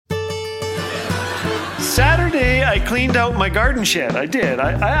Saturday, I cleaned out my garden shed. I did.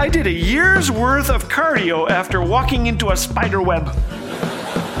 I did a year's worth of cardio after walking into a spider web.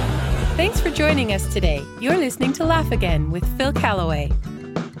 Thanks for joining us today. You're listening to Laugh Again with Phil Callaway.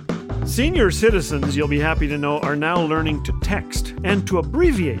 Senior citizens, you'll be happy to know, are now learning to text and to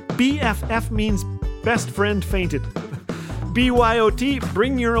abbreviate. BFF means best friend fainted. BYOT,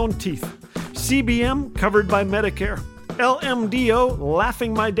 bring your own teeth. CBM, covered by Medicare. LMDO,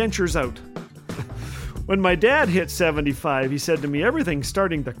 laughing my dentures out. When my dad hit 75, he said to me, everything's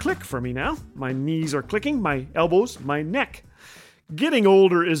starting to click for me now. My knees are clicking, my elbows, my neck. Getting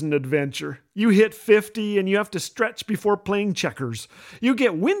older is an adventure. You hit 50 and you have to stretch before playing checkers. You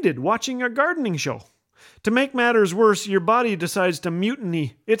get winded watching a gardening show. To make matters worse, your body decides to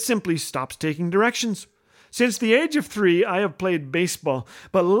mutiny. It simply stops taking directions. Since the age of 3, I have played baseball,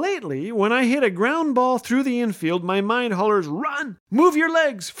 but lately, when I hit a ground ball through the infield, my mind hollers, run, move your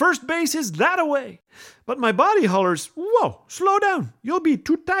legs, first base is that away. But my body hollers, whoa, slow down, you'll be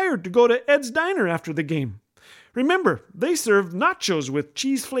too tired to go to Ed's Diner after the game. Remember, they serve nachos with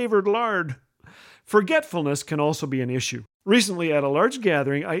cheese-flavored lard. Forgetfulness can also be an issue. Recently, at a large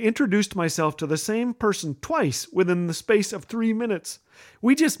gathering, I introduced myself to the same person twice within the space of 3 minutes.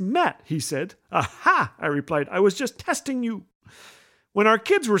 We just met, he said. Aha, I replied, I was just testing you. When our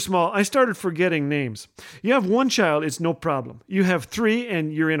kids were small, I started forgetting names. You have 1 child, it's no problem. You have 3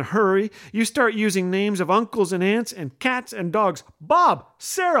 and you're in a hurry. You start using names of uncles and aunts and cats and dogs. Bob,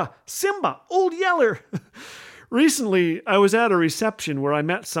 Sarah, Simba, Old Yeller. Recently, I was at a reception where I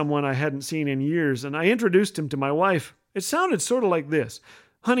met someone I hadn't seen in years, and I introduced him to my wife. It sounded sort of like this.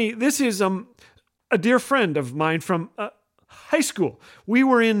 Honey, this is a dear friend of mine from high school. We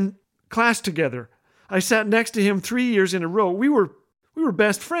were in class together. I sat next to him 3 years in a row. We were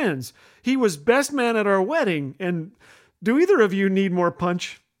best friends. He was best man at our wedding. And do either of you need more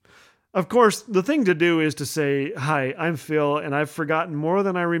punch? Of course, the thing to do is to say, hi, I'm Phil, and I've forgotten more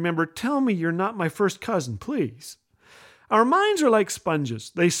than I remember. Tell me you're not my first cousin, please. Our minds are like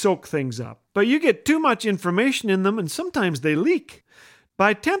sponges. They soak things up. But you get too much information in them, and sometimes they leak.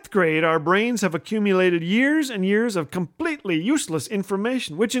 By 10th grade, our brains have accumulated years and years of completely useless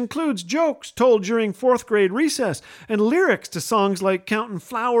information, which includes jokes told during 4th grade recess and lyrics to songs like Counting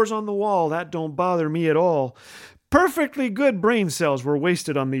Flowers on the Wall, That Don't Bother Me at All. Perfectly good brain cells were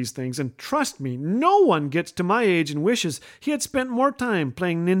wasted on these things, and trust me, no one gets to my age and wishes he had spent more time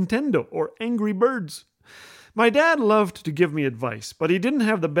playing Nintendo or Angry Birds. My dad loved to give me advice, but he didn't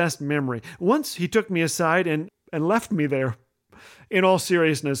have the best memory. Once he took me aside and left me there. In all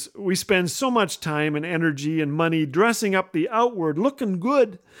seriousness, we spend so much time and energy and money dressing up the outward, looking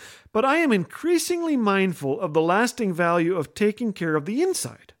good, but I am increasingly mindful of the lasting value of taking care of the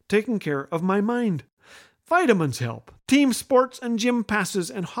inside, taking care of my mind. Vitamins help. Team sports and gym passes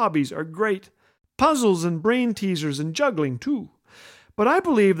and hobbies are great. Puzzles and brain teasers and juggling too. But I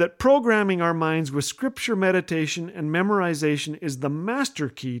believe that programming our minds with scripture meditation and memorization is the master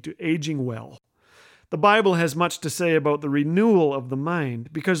key to aging well. The Bible has much to say about the renewal of the mind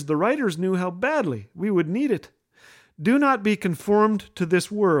because the writers knew how badly we would need it. Do not be conformed to this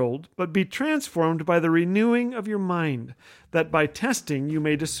world, but be transformed by the renewing of your mind, that by testing you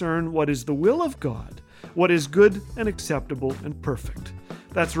may discern what is the will of God, what is good and acceptable and perfect.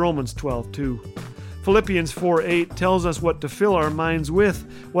 That's Romans 12:2. Philippians 4:8 tells us what to fill our minds with,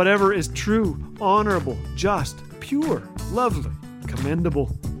 whatever is true, honorable, just, pure, lovely,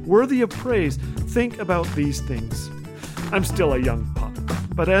 commendable, worthy of praise. Think about these things. I'm still a young pup,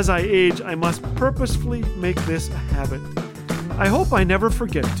 but as I age, I must purposefully make this a habit. I hope I never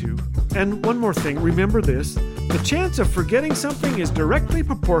forget to. And one more thing, remember this, the chance of forgetting something is directly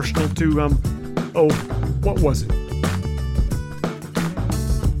proportional to, what was it?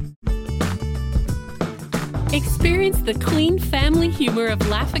 Experience the clean family humor of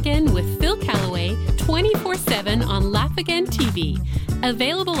Laugh Again with Phil Callaway 24/7 on Laugh Again TV.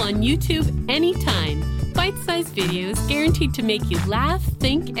 Available on YouTube anytime. Bite-sized videos guaranteed to make you laugh,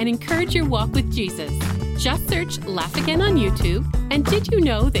 think, and encourage your walk with Jesus. Just search Laugh Again on YouTube. And did you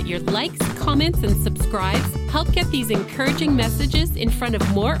know that your likes, comments, and subscribes help get these encouraging messages in front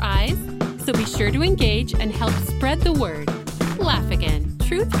of more eyes? So be sure to engage and help spread the word. Laugh Again.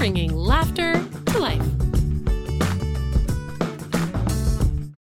 Truth bringing laughter to life.